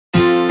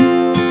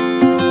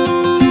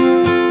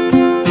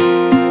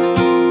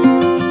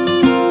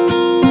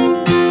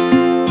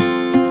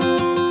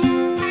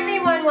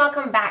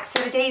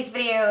today's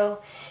video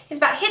is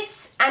about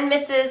hits and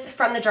misses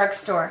from the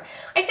drugstore.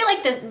 I feel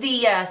like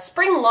the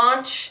spring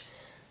launch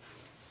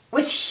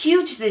was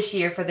huge this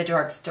year for the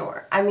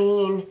drugstore. I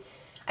mean,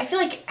 I feel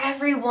like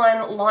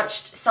everyone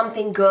launched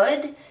something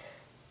good,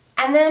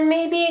 and then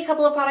maybe a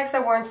couple of products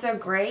that weren't so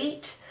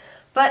great.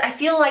 But I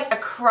feel like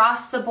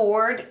across the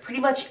board, pretty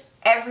much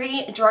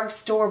every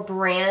drugstore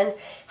brand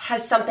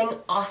has something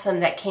awesome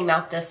that came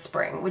out this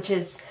spring, which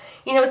is,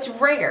 you know, it's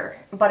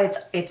rare,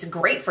 but it's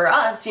great for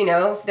us, you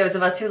know, those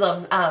of us who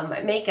love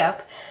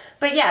makeup.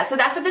 But yeah, so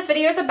that's what this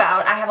video is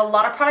about. I have a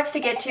lot of products to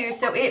get to,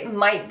 so it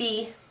might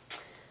be...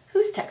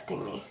 Who's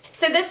texting me?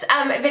 So this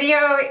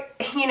video,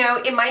 you know,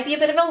 it might be a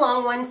bit of a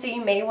long one, so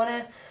you may want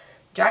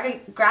to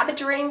grab a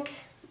drink,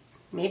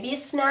 maybe a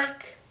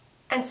snack,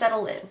 and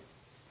settle in.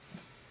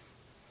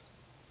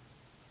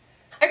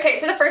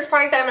 Okay, so the first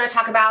product that I'm going to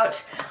talk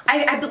about,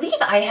 I believe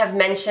I have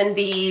mentioned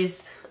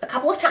these a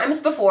couple of times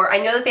before. I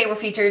know that they were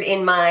featured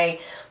in my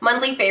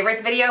monthly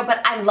favorites video,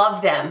 but I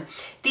love them.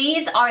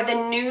 These are the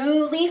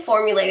newly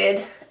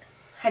formulated,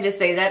 I just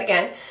say that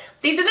again,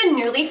 these are the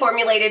newly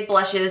formulated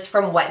blushes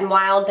from Wet n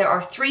Wild. There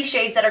are 3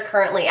 shades that are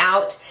currently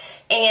out,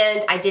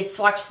 and I did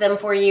swatch them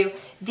for you.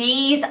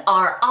 These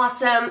are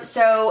awesome.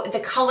 So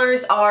the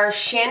colors are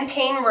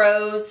Champagne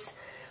Rose,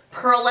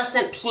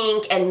 Pearlescent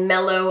Pink, and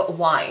Mellow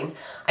Wine.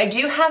 I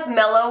do have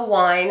Mellow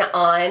Wine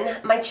on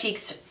my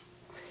cheeks.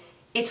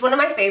 It's one of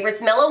my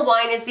favorites. Mellow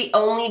Wine is the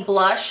only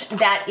blush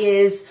that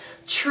is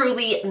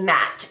truly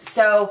matte.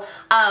 So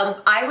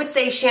I would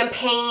say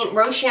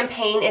Rose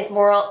Champagne is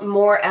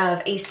more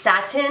of a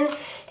satin,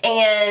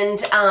 and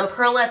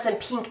Pearlescent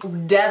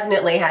Pink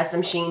definitely has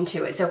some sheen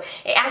to it. So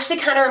it actually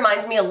kind of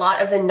reminds me a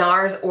lot of the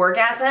NARS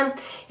Orgasm.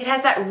 It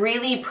has that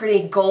really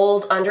pretty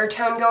gold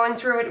undertone going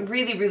through it.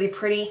 Really, really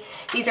pretty.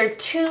 These are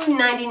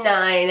 $2.99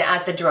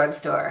 at the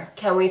drugstore.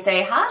 Can we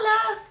say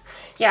holla?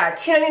 Yeah,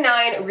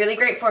 $2.99, really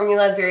great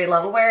formula, very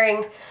long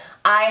wearing.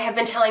 I have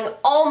been telling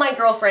all my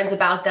girlfriends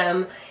about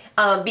them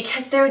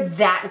because they're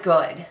that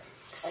good.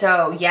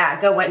 So yeah,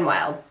 go Wet n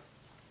Wild.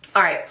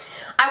 All right,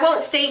 I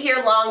won't stay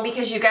here long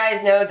because you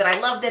guys know that I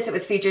love this. It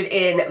was featured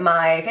in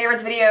my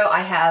favorites video. I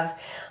have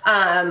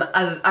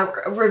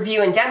a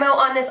review and demo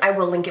on this. I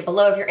will link it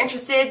below if you're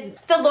interested.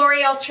 The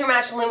L'Oreal True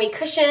Match Lumi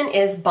Cushion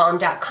is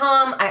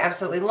bomb.com. I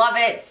absolutely love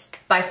it. It's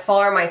by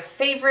far my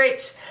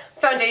favorite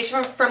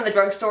foundation from the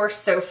drugstore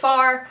so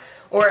far,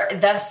 or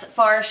thus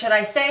far, should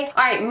I say. All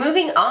right,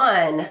 moving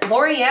on.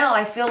 L'Oreal,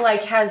 I feel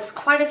like, has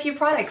quite a few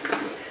products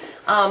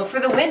for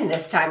the win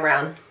this time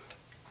around.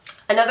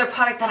 Another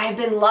product that I've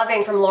been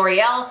loving from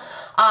L'Oreal,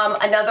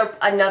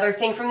 another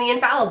thing from the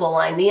Infallible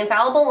line. The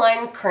Infallible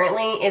line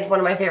currently is one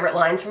of my favorite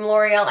lines from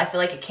L'Oreal. I feel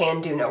like it can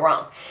do no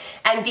wrong.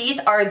 And these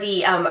are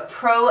the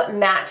Pro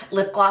Matte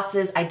Lip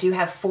Glosses. I do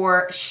have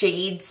 4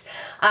 shades.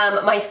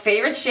 My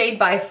favorite shade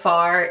by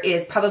far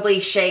is probably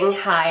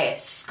Shanghai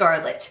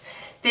Scarlet.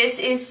 This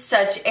is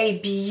such a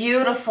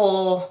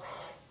beautiful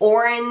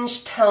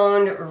orange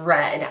toned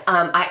red.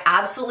 I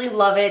absolutely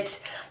love it.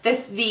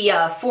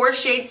 The 4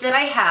 shades that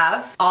I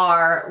have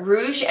are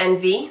Rouge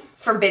Envy,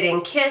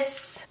 Forbidden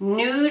Kiss,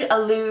 Nude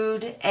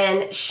Allude,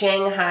 and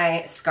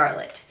Shanghai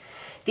Scarlet.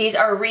 These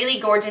are really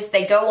gorgeous.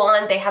 They go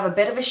on, they have a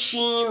bit of a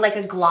sheen, like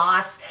a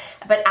gloss,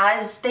 but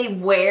as they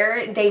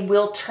wear, they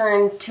will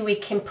turn to a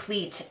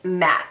complete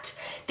matte.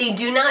 They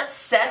do not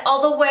set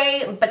all the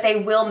way, but they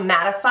will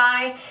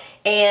mattify,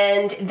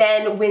 and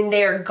then when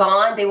they're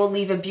gone, they will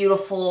leave a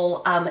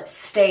beautiful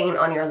stain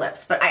on your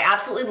lips. But I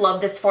absolutely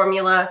love this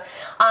formula.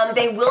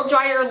 They will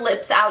dry your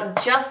lips out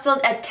just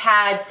a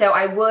tad, so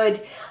I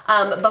would,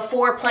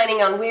 before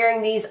planning on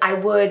wearing these, I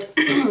would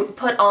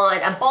put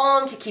on a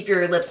balm to keep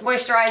your lips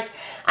moisturized,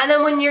 and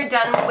then when you're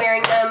done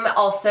wearing them,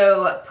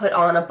 also put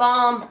on a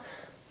balm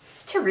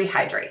to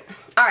rehydrate.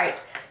 All right,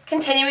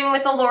 continuing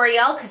with the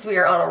L'Oreal, because we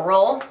are on a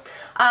roll.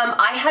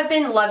 I have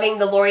been loving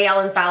the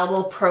L'Oreal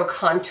Infallible Pro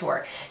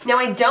Contour. Now,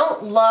 I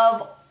don't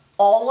love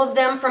all of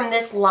them from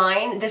this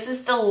line. This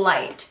is the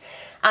light.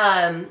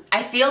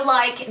 I feel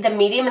like the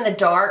medium and the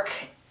dark,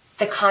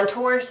 the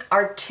contours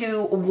are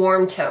too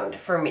warm toned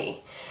for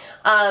me.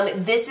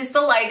 This is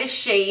the lightest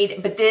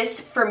shade, but this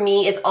for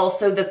me is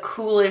also the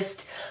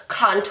coolest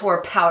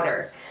contour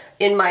powder,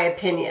 in my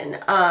opinion.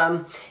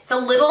 It's a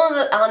little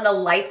on the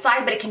light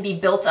side, but it can be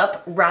built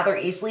up rather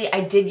easily.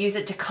 I did use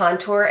it to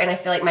contour, and I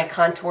feel like my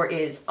contour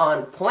is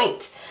on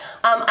point.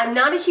 I'm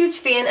not a huge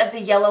fan of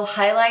the yellow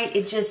highlight.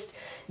 It just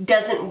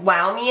doesn't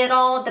wow me at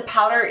all. The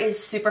powder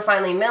is super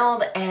finely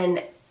milled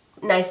and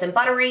nice and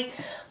buttery,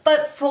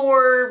 but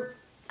for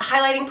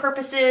highlighting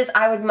purposes,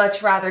 I would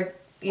much rather,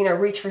 you know,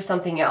 reach for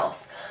something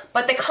else.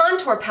 But the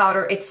contour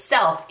powder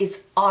itself is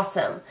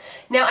awesome.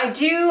 Now,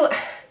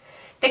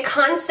 the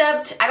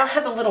concept, I don't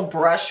have the little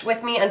brush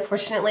with me,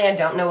 unfortunately. I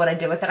don't know what I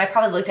did with it. I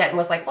probably looked at it and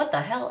was like, what the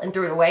hell, and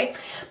threw it away.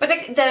 But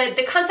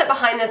the concept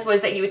behind this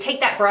was that you would take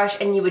that brush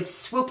and you would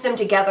swoop them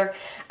together,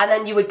 and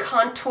then you would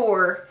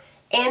contour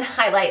and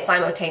highlight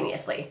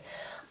simultaneously.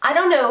 I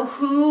don't know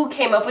who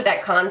came up with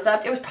that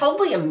concept. It was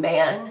probably a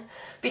man,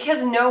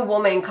 because no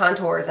woman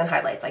contours and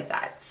highlights like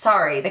that.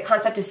 Sorry, the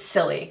concept is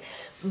silly.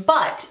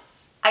 But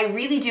I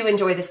really do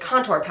enjoy this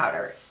contour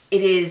powder.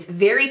 It is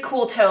very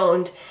cool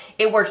toned.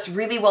 It works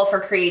really well for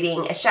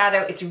creating a shadow.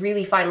 It's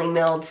really finely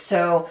milled,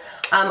 so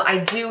I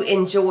do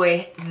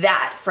enjoy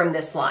that from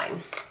this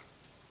line.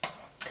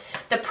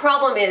 The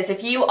problem is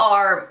if you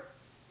are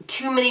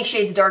too many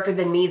shades darker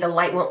than me, the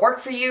light won't work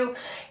for you,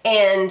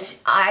 and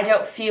I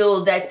don't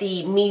feel that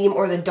the medium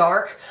or the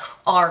dark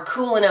are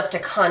cool enough to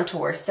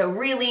contour. So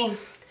really,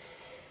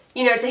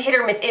 you know, it's a hit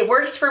or miss. It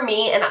works for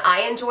me and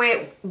I enjoy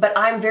it, but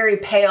I'm very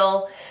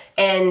pale,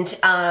 and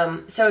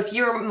so if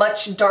you're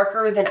much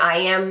darker than I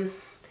am,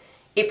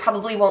 it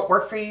probably won't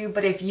work for you,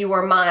 but if you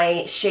are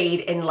my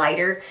shade and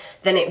lighter,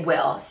 then it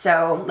will.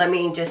 So let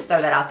me just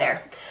throw that out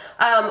there.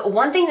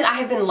 One thing that I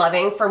have been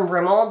loving from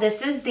Rimmel,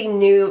 this is the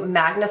new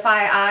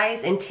Magnify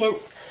Eyes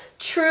Intense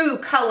True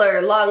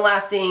Color Long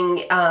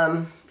Lasting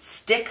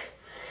stick.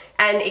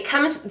 And it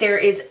comes, there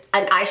is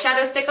an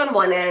eyeshadow stick on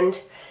one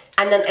end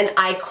and then an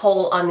eye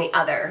kohl on the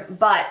other.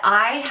 But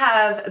I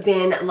have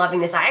been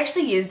loving this. I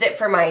actually used it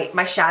for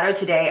my shadow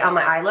today on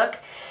my eye look.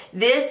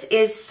 This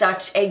is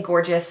such a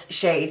gorgeous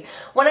shade.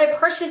 When I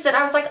purchased it,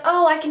 I was like,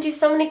 oh, I can do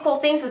so many cool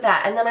things with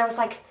that. And then I was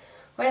like,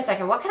 wait a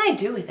second, what can I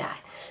do with that?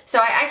 So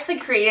I actually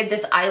created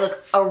this eye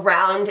look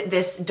around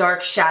this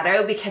dark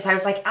shadow because I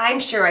was like,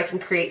 I'm sure I can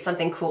create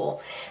something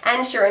cool.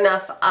 And sure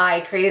enough, I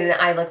created an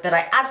eye look that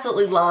I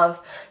absolutely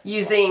love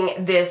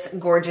using this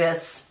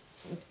gorgeous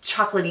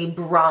chocolatey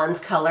bronze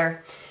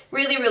color.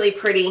 Really, really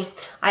pretty.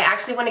 I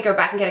actually want to go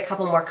back and get a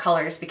couple more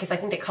colors because I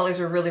think the colors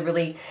were really,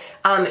 really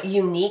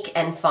unique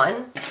and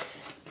fun.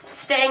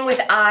 Staying with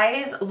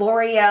eyes,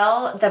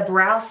 L'Oreal, the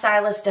Brow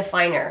Stylist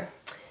Definer.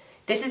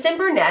 This is in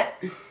Brunette.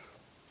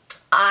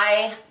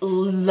 I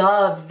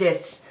love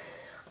this.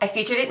 I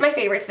featured it in my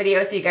favorites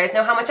video, so you guys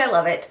know how much I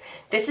love it.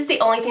 This is the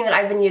only thing that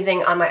I've been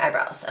using on my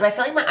eyebrows, and I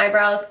feel like my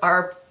eyebrows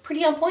are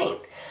pretty on point.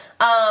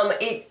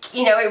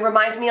 It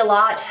reminds me a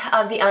lot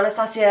of the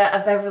Anastasia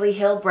of Beverly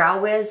Hills Brow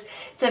Wiz.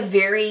 It's a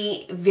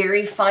very,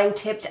 very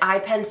fine-tipped eye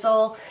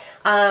pencil.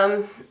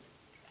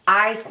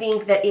 I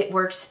think that it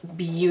works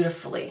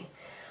beautifully.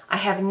 I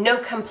have no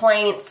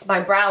complaints. My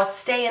brows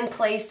stay in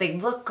place. They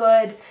look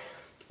good.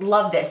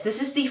 Love this.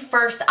 This is the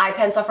first eye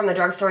pencil from the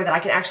drugstore that I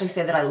can actually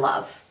say that I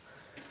love.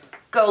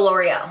 Go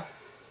L'Oreal.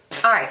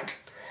 Alright,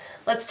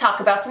 let's talk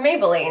about some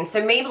Maybelline.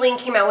 So Maybelline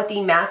came out with the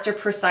Master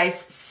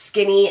Precise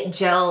Skinny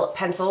Gel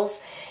Pencils.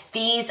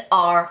 These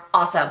are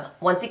awesome.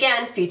 Once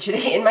again, featured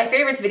in my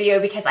favorites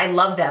video because I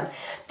love them.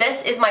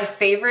 This is my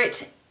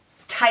favorite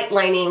tight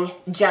lining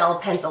gel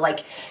pencil.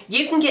 Like,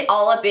 you can get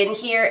all up in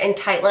here and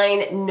tight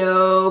line,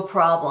 no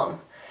problem.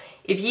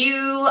 If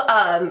you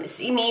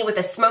see me with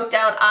a smoked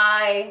out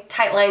eye,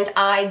 tight lined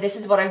eye, this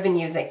is what I've been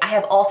using. I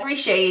have all three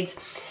shades.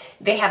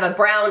 They have a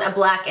brown, a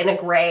black, and a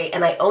gray,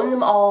 and I own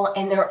them all,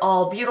 and they're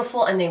all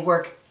beautiful, and they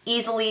work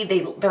easily.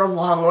 They're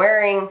long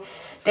wearing.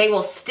 They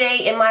will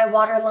stay in my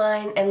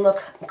waterline and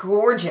look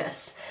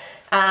gorgeous.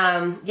 What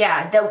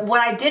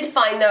I did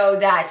find though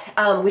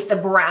that with the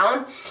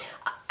brown,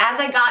 as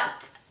I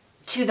got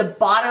to the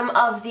bottom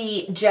of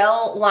the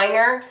gel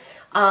liner,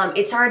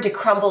 it started to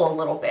crumble a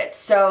little bit.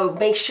 So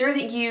make sure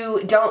that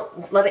you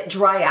don't let it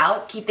dry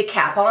out. Keep the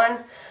cap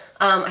on.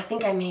 I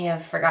think I may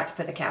have forgot to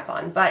put the cap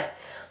on, but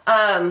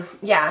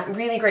yeah,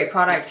 really great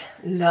product.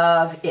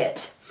 Love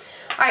it.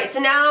 Alright,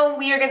 so now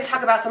we are going to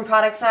talk about some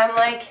products that I'm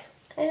like,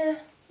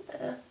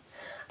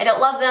 I don't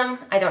love them,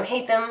 I don't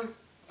hate them,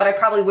 but I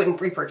probably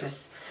wouldn't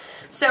repurchase.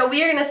 So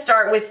we are going to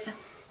start with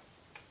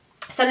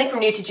something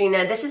from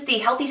Neutrogena. This is the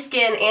Healthy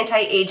Skin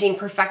Anti-Aging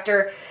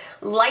Perfector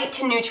Light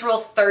to Neutral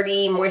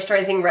 30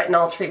 Moisturizing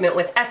Retinol Treatment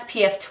with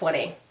SPF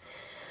 20.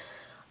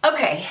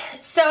 Okay,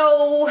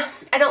 so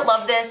I don't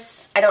love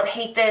this, I don't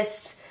hate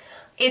this.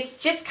 It's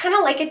just kind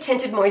of like a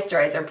tinted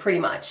moisturizer, pretty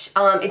much.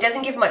 It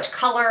doesn't give much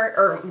color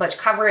or much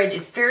coverage.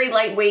 It's very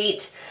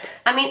lightweight.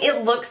 I mean,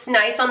 it looks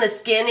nice on the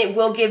skin. It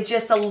will give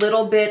just a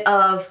little bit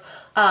of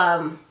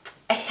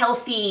a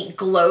healthy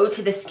glow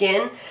to the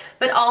skin.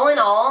 But all in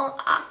all,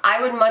 I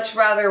would much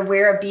rather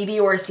wear a BB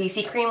or a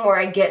CC cream where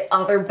I get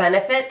other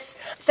benefits.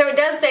 So it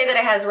does say that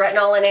it has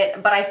retinol in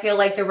it, but I feel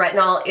like the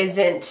retinol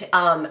isn't...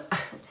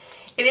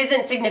 it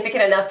isn't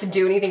significant enough to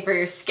do anything for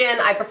your skin.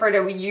 I prefer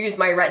to use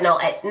my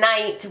retinol at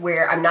night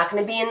where I'm not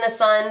going to be in the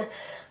sun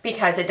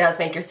because it does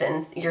make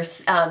your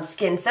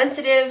skin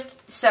sensitive.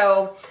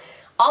 So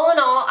all in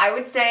all, I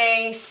would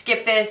say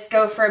skip this,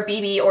 go for a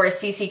BB or a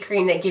CC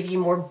cream that give you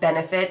more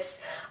benefits.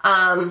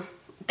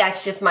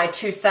 That's just my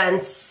 2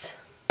 cents.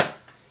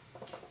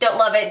 Don't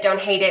love it, don't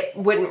hate it,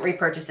 wouldn't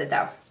repurchase it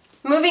though.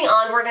 Moving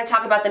on, we're going to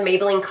talk about the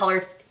Maybelline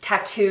Color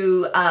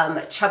Tattoo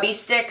Chubby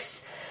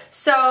Sticks.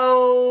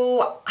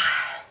 So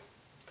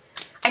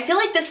I feel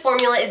like this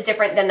formula is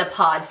different than the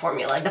pod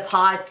formula. The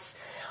pods,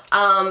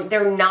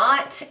 they're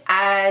not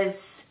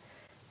as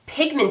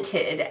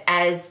pigmented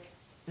as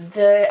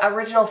the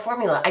original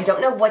formula. I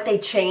don't know what they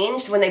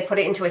changed when they put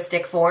it into a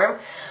stick form,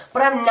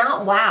 but I'm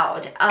not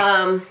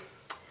wowed.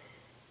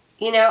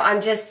 You know, I'm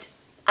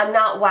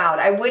not wowed.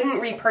 I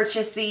wouldn't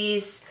repurchase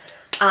these.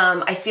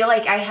 I feel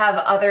like I have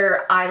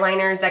other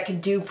eyeliners that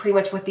could do pretty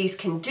much what these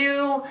can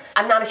do.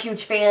 I'm not a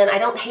huge fan. I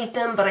don't hate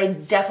them, but I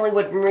definitely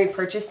wouldn't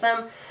repurchase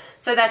them.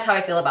 So that's how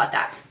I feel about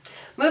that.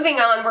 Moving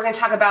on, we're going to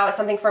talk about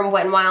something from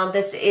Wet n Wild.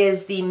 This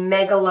is the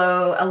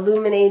Mellow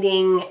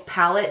Illuminating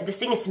Palette. This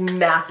thing is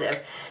massive.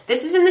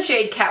 This is in the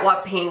shade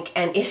Catwalk Pink,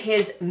 and it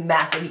is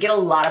massive. You get a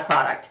lot of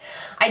product.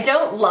 I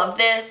don't love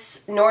this,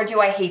 nor do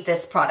I hate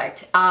this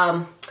product.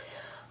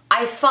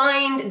 I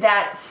find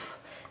that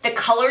the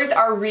colors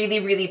are really,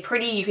 really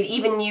pretty. You could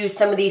even use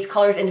some of these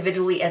colors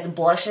individually as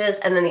blushes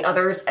and then the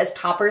others as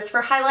toppers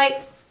for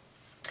highlight.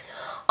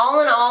 All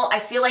in all, I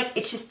feel like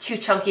it's just too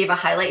chunky of a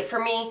highlight for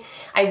me.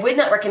 I would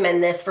not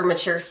recommend this for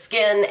mature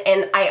skin,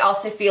 and I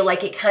also feel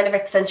like it kind of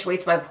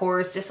accentuates my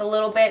pores just a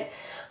little bit,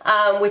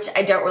 which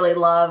I don't really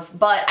love.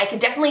 But I could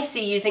definitely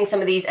see using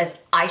some of these as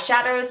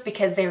eyeshadows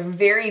because they're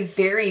very,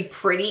 very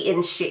pretty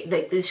in shade.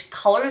 The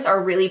colors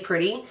are really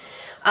pretty.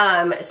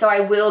 So I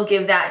will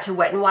give that to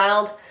Wet n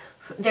Wild.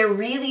 They're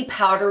really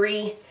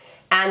powdery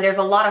and there's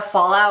a lot of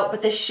fallout,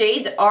 but the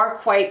shades are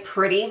quite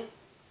pretty.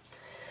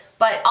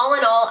 But all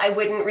in all, I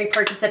wouldn't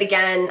repurchase it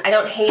again. I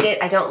don't hate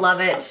it. I don't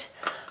love it.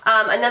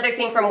 Another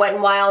thing from Wet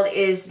n Wild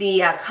is the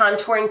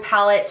contouring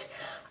palette.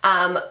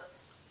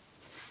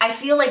 I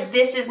feel like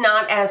this is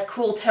not as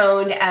cool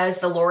toned as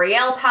the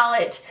L'Oreal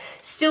palette.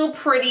 Still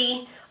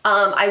pretty.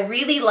 I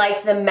really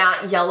like the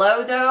matte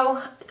yellow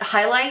though,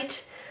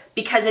 highlight,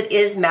 because it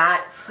is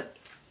matte.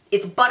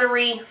 It's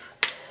buttery.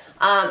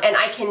 And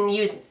I can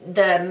use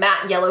the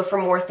matte yellow for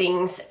more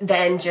things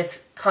than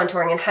just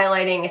contouring and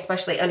highlighting,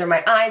 especially under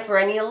my eyes where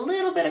I need a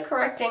little bit of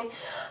correcting.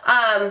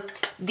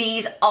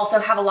 These also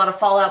have a lot of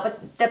fallout,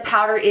 but the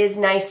powder is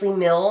nicely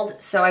milled,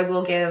 so I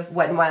will give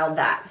Wet n Wild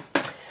that.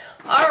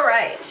 All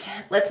right,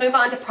 let's move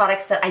on to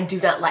products that I do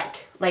not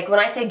like. Like when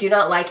I say do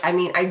not like, I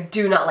mean I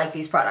do not like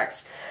these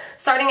products.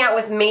 Starting out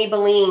with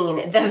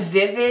Maybelline, the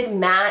Vivid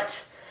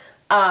Matte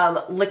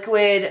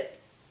liquid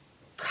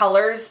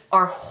colors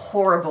are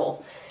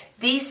horrible.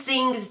 These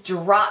things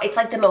dry, it's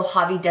like the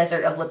Mojave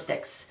Desert of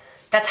lipsticks.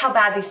 That's how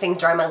bad these things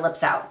dry my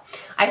lips out.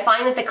 I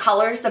find that the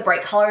colors, the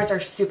bright colors,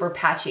 are super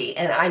patchy,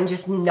 and I'm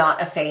just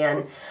not a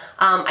fan.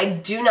 I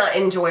do not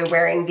enjoy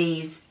wearing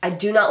these. I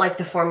do not like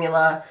the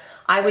formula.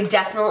 I would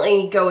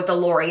definitely go with the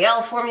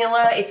L'Oreal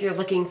formula if you're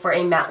looking for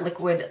a matte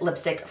liquid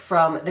lipstick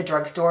from the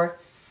drugstore.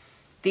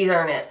 These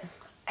aren't it.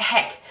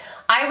 Heck,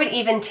 I would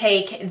even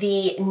take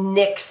the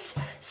NYX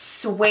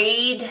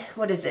Suede,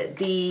 what is it?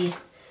 The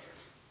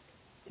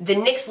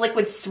NYX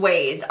Liquid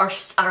Suedes are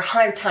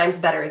 100 times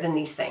better than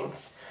these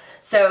things.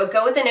 So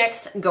go with the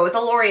NYX, go with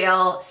the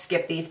L'Oreal,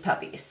 skip these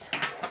puppies.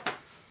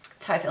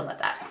 That's how I feel about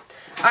that.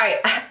 All right,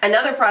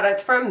 another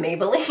product from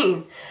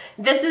Maybelline.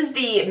 This is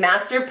the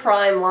Master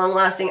Prime Long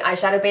Lasting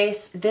Eyeshadow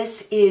Base.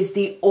 This is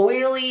the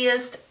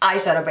oiliest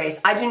eyeshadow base.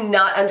 I do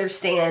not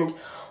understand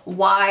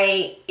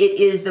why it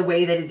is the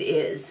way that it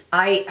is.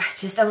 I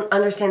just don't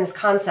understand this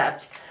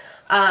concept.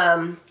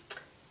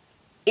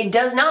 It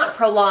does not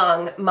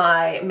prolong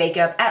my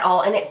makeup at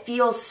all, and it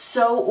feels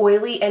so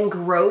oily and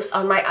gross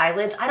on my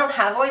eyelids. I don't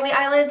have oily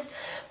eyelids,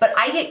 but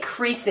I get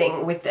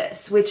creasing with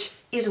this, which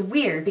is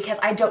weird because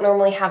I don't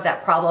normally have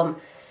that problem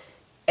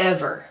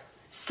ever.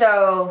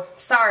 So,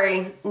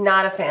 sorry,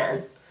 not a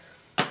fan.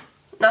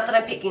 Not that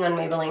I'm picking on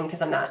Maybelline,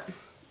 because I'm not.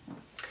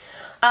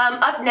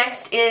 Up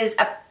next is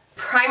a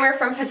primer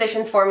from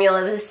Physicians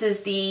Formula. This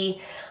is the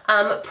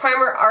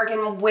Primer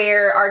Argan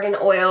Wear Argan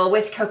Oil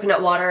with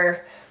Coconut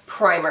Water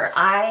Primer.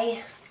 I'm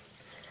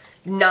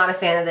not a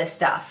fan of this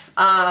stuff.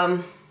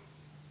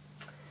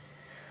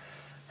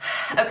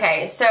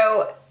 Okay,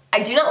 so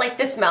I do not like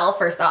the smell,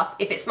 first off.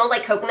 If it smelled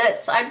like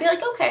coconuts, I'd be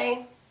like,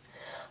 okay.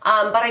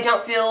 But I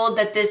don't feel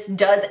that this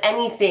does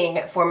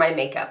anything for my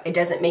makeup. It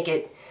doesn't make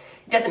it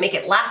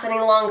last any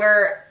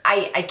longer.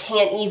 I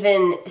can't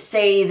even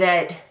say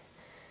that.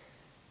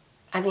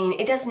 I mean,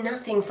 it does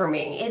nothing for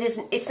me.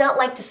 It's not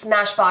like the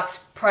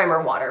Smashbox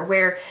primer water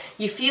where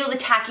you feel the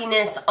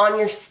tackiness on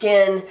your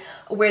skin,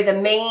 where the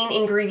main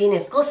ingredient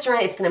is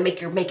glycerin. It's gonna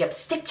make your makeup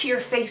stick to your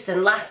face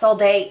and last all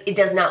day. It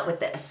does not with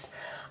this.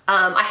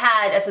 I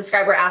had a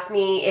subscriber ask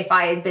me if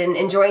I had been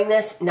enjoying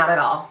this. Not at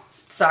all.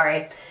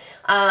 Sorry.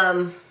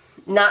 Not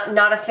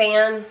a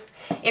fan.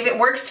 If it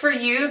works for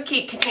you,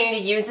 continue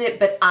to use it,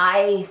 but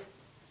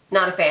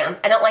not a fan.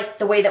 I don't like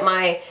the way that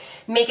my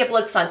makeup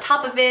looks on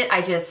top of it.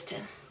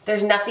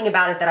 There's nothing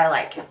about it that I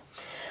like.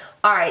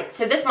 Alright,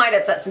 so this might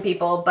upset some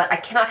people, but I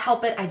cannot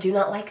help it. I do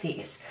not like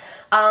these.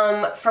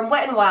 From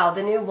Wet n Wild,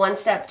 the new One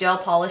Step Gel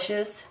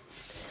Polishes.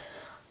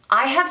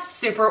 I have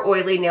super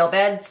oily nail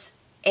beds,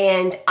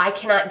 and I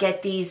cannot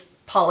get these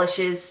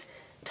polishes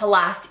to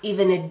last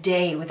even a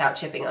day without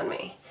chipping on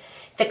me.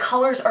 The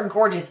colors are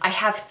gorgeous. I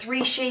have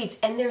 3 shades,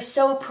 and they're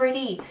so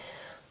pretty,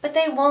 but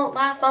they won't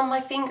last on my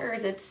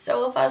fingers. It's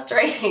so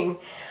frustrating.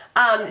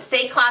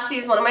 Stay Classy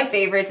is one of my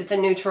favorites. It's a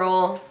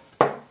neutral.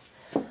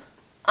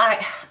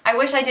 I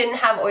wish I didn't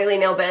have oily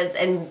nail beds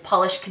and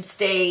polish could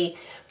stay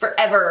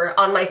forever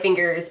on my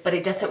fingers, but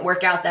it doesn't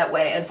work out that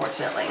way,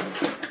 unfortunately.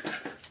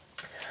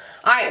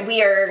 All right,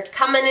 we are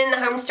coming in the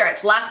home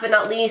stretch. Last but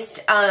not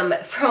least,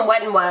 from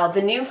Wet n Wild,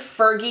 the new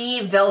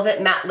Fergie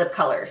Velvet Matte Lip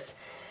Colors.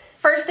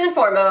 First and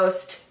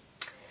foremost,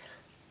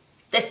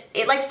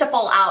 it likes to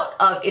fall out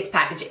of its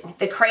packaging.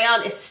 The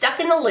crayon is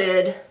stuck in the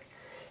lid,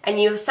 and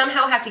you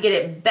somehow have to get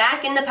it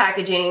back in the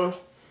packaging.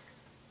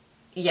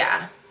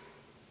 Yeah.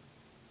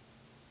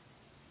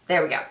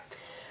 There we go.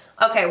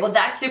 Okay, well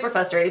that's super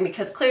frustrating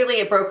because clearly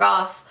it broke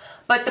off.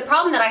 But the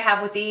problem that I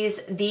have with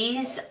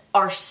these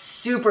are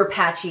super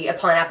patchy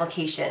upon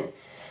application.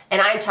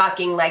 And I'm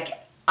talking like,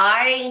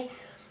 I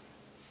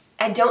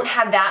don't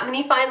have that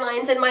many fine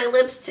lines in my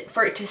lips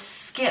for it to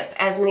skip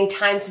as many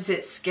times as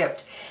it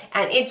skipped.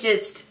 And it's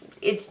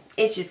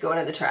just going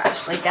in the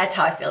trash. Like, that's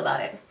how I feel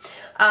about it.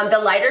 The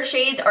lighter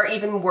shades are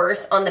even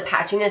worse on the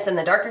patchiness than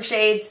the darker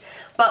shades.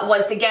 But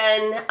once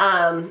again,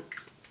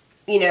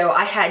 you know,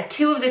 I had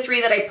 2 of the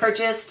 3 that I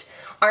purchased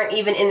aren't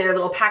even in their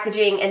little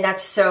packaging, and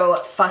that's so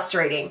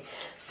frustrating.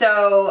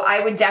 So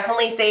I would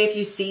definitely say if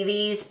you see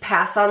these,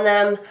 pass on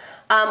them.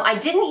 I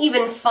didn't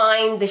even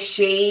find the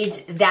shades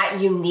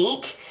that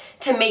unique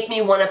to make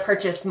me want to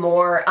purchase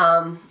more.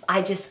 I'm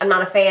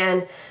not a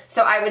fan.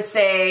 So I would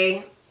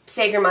say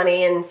save your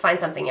money and find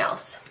something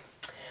else.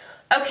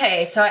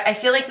 Okay, so I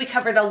feel like we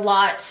covered a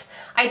lot.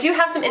 I do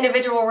have some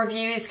individual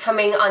reviews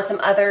coming on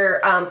some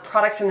other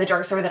products from the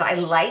drugstore that I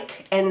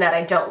like and that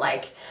I don't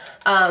like.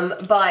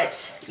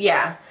 But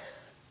yeah,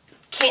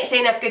 can't say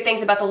enough good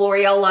things about the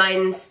L'Oreal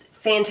lines.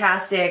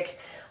 Fantastic.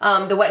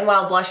 The Wet n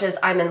Wild blushes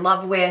I'm in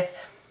love with.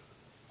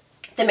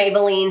 The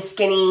Maybelline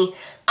Skinny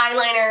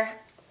eyeliner,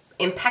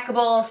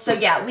 impeccable. So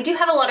yeah, we do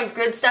have a lot of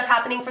good stuff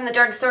happening from the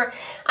drugstore,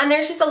 and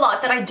there's just a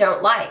lot that I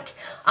don't like.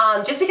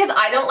 Just because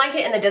I don't like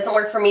it and it doesn't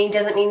work for me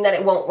doesn't mean that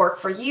it won't work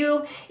for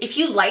you. If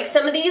you like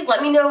some of these,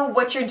 let me know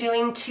what you're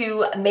doing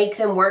to make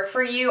them work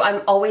for you.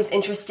 I'm always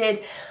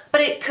interested. But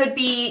it could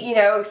be, you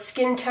know,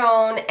 skin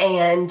tone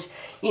and,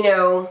 you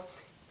know,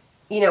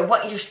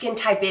 what your skin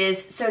type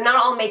is. So not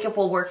all makeup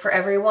will work for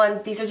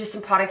everyone. These are just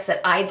some products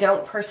that I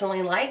don't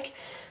personally like.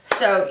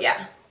 So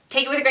yeah,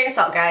 take it with a grain of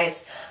salt,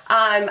 guys.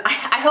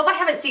 I hope I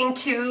haven't seemed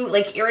too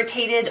like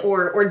irritated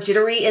or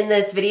jittery in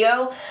this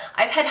video.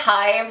 I've had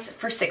hives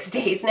for 6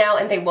 days now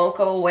and they won't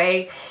go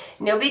away.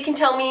 Nobody can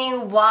tell me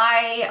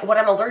what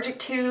I'm allergic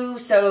to.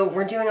 So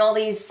we're doing all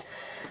these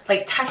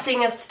like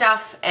testing of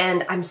stuff,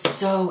 and I'm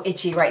so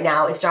itchy right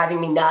now. It's driving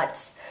me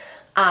nuts.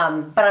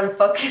 But I'm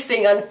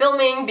focusing on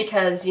filming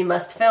because you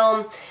must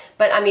film.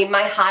 But I mean,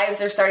 my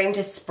hives are starting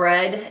to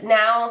spread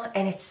now,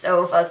 and it's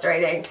so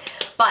frustrating.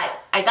 But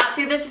I got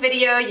through this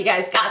video. You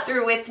guys got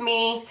through with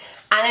me.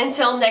 And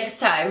until next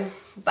time,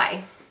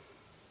 bye.